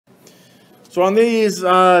So on these,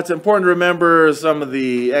 it's important to remember some of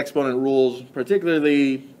the exponent rules,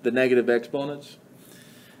 particularly the negative exponents.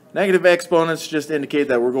 Negative exponents just indicate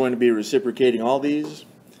that we're going to be reciprocating all these.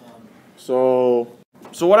 So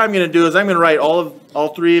what I'm going to do is I'm going to write all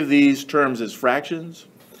three of these terms as fractions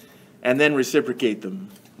and then reciprocate them.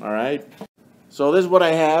 All right. So this is what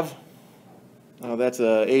I have. That's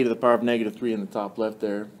a to the power of negative 3 in the top left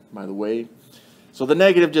there, by the way. So the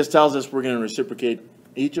negative just tells us we're going to reciprocate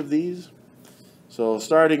each of these. So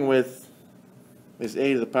starting with this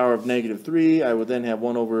a to the power of negative 3, I would then have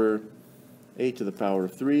 1 over a to the power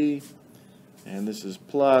of 3. And this is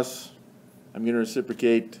plus. I'm going to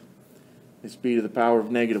reciprocate this b to the power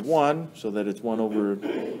of negative 1 so that it's 1 over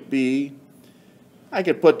b. I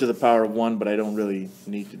could put to the power of 1, but I don't really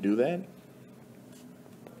need to do that.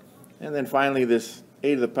 And then finally this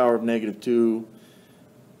a to the power of negative 2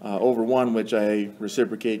 over 1, which I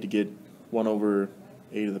reciprocate to get 1 over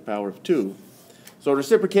a to the power of 2. So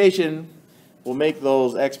reciprocation will make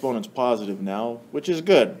those exponents positive now, which is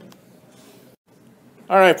good.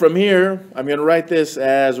 All right, from here, I'm going to write this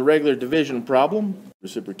as a regular division problem,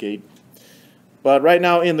 reciprocate. But right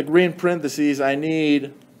now in the green parentheses, I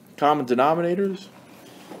need common denominators.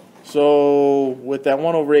 So with that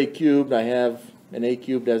 1 over a cubed, I have an a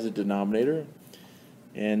cubed as a denominator.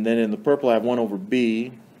 And then in the purple, I have 1 over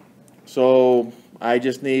b. So I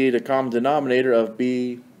just need a common denominator of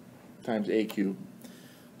b times a cubed.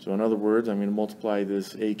 So in other words, I'm going to multiply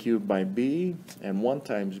this a cubed by b and 1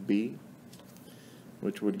 times b,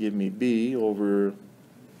 which would give me b over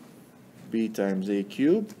b times a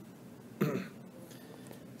cubed.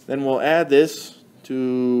 Then we'll add this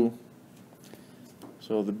to,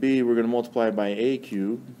 so the b we're going to multiply by a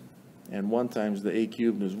cubed and 1 times the a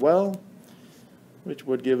cubed as well, which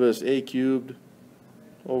would give us a cubed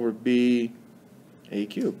over b a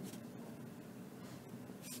cubed.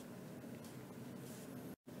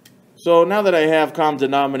 So now that I have common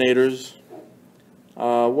denominators,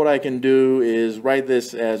 what I can do is write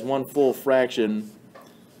this as one full fraction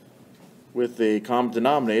with a common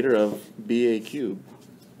denominator of b a cubed.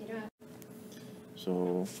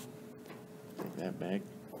 So take that back.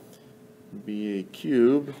 B a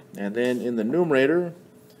cubed, and then in the numerator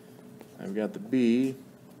I've got the b,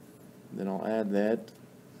 then I'll add that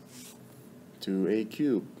to a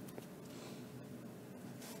cubed.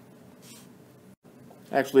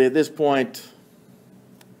 Actually, at this point,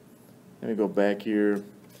 let me go back here.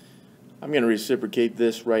 I'm going to reciprocate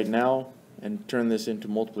this right now and turn this into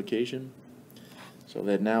multiplication so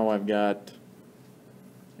that now I've got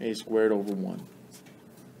a squared over 1.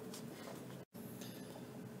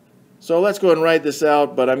 So let's go ahead and write this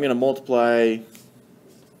out, but I'm going to multiply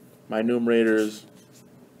my numerators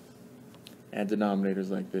and denominators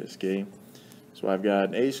like this, okay? So I've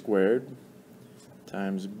got a squared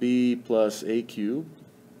times b plus a cubed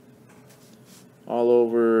all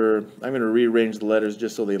over, I'm going to rearrange the letters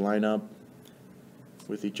just so they line up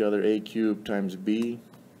with each other, a cubed times b.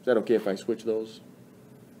 Is that okay if I switch those?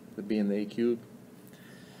 The b and the a cubed.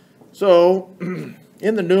 So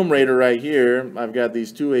in the numerator right here, I've got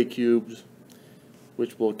these 2 a cubes,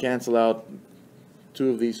 which will cancel out 2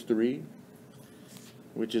 of these 3,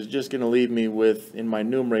 which is just going to leave me with, in my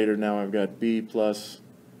numerator now I've got b plus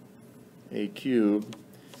a cubed.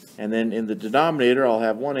 And then in the denominator, I'll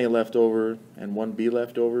have 1a left over and 1b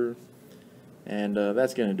left over. And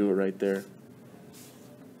that's going to do it right there.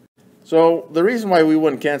 So the reason why we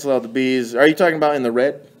wouldn't cancel out the b's, are you talking about in the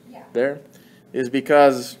red? Yeah. There? Is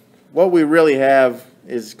because what we really have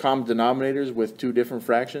is common denominators with 2 different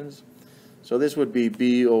fractions. So this would be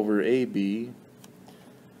b over ab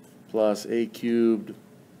plus a cubed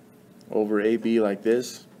over ab like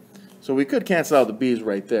this. So we could cancel out the b's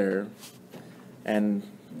right there. And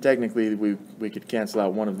technically we could cancel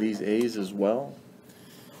out one of these a's as well.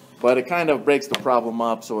 But it kind of breaks the problem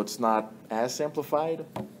up so it's not as simplified.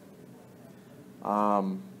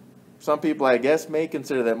 Some people, I guess, may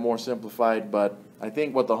consider that more simplified, but I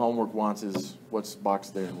think what the homework wants is what's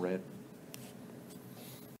boxed there in red.